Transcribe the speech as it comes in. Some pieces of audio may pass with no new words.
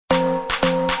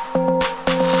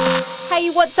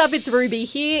what's up? It's Ruby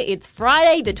here. It's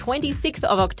Friday, the 26th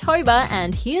of October,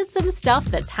 and here's some stuff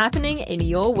that's happening in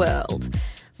your world.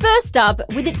 First up,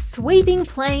 with its sweeping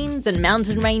plains and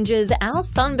mountain ranges, our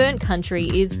sunburnt country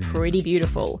is pretty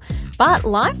beautiful. But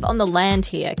life on the land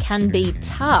here can be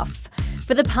tough.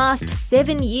 For the past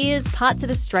 7 years, parts of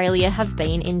Australia have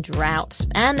been in drought,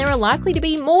 and there are likely to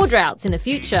be more droughts in the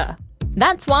future.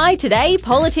 That's why today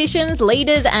politicians,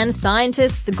 leaders and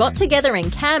scientists got together in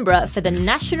Canberra for the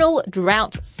National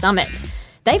Drought Summit.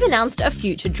 They've announced a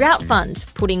future drought fund,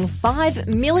 putting $5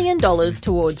 million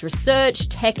towards research,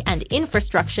 tech and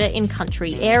infrastructure in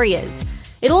country areas.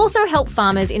 It'll also help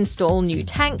farmers install new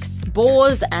tanks,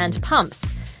 bores and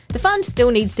pumps. The fund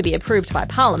still needs to be approved by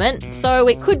Parliament, so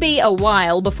it could be a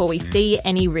while before we see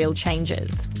any real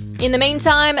changes. In the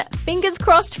meantime, fingers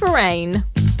crossed for rain.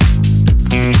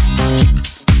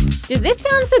 Does this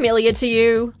sound familiar to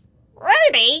you?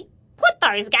 Ruby, put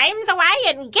those games away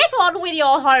and get on with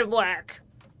your homework.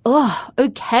 Oh,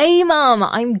 okay, Mum,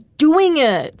 I'm doing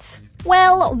it.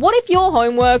 Well, what if your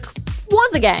homework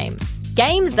was a game?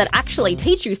 Games that actually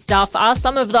teach you stuff are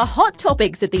some of the hot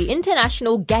topics at the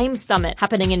International Games Summit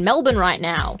happening in Melbourne right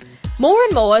now. More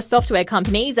and more software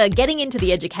companies are getting into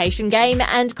the education game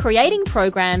and creating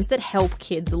programs that help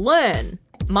kids learn.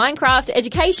 Minecraft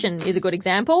Education is a good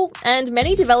example, and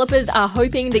many developers are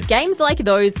hoping that games like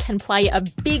those can play a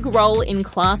big role in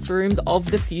classrooms of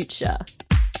the future.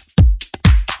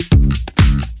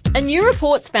 A new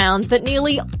report's found that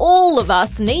nearly all of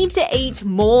us need to eat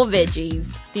more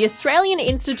veggies. The Australian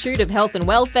Institute of Health and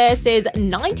Welfare says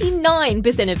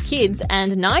 99% of kids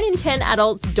and 9 in 10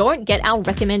 adults don't get our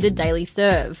recommended daily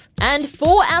serve. And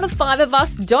 4 out of 5 of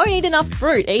us don't eat enough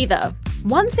fruit either.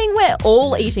 One thing we're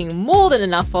all eating more than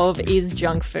enough of is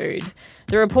junk food.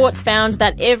 The reports found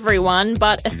that everyone,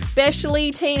 but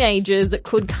especially teenagers,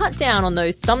 could cut down on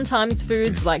those sometimes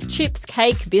foods like chips,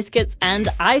 cake, biscuits, and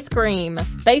ice cream.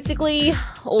 Basically,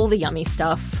 all the yummy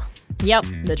stuff. Yep,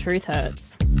 the truth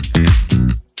hurts.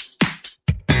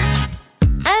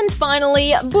 And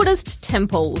finally, Buddhist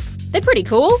temples. They're pretty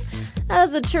cool.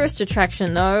 As a tourist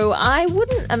attraction, though, I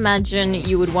wouldn't imagine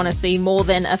you would want to see more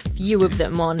than a few of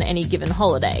them on any given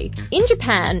holiday. In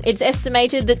Japan, it's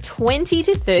estimated that 20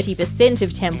 to 30%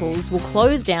 of temples will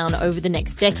close down over the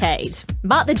next decade.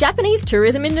 But the Japanese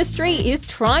tourism industry is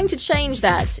trying to change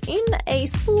that in a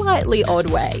slightly odd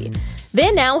way.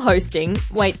 They're now hosting,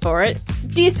 wait for it,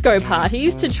 disco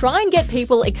parties to try and get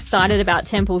people excited about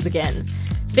temples again.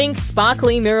 Think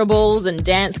sparkly mirror balls and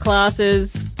dance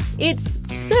classes. It's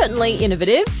certainly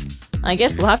innovative. I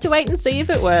guess we'll have to wait and see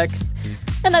if it works.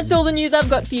 And that's all the news I've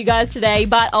got for you guys today,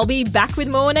 but I'll be back with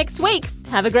more next week.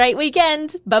 Have a great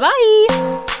weekend.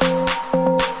 Bye-bye!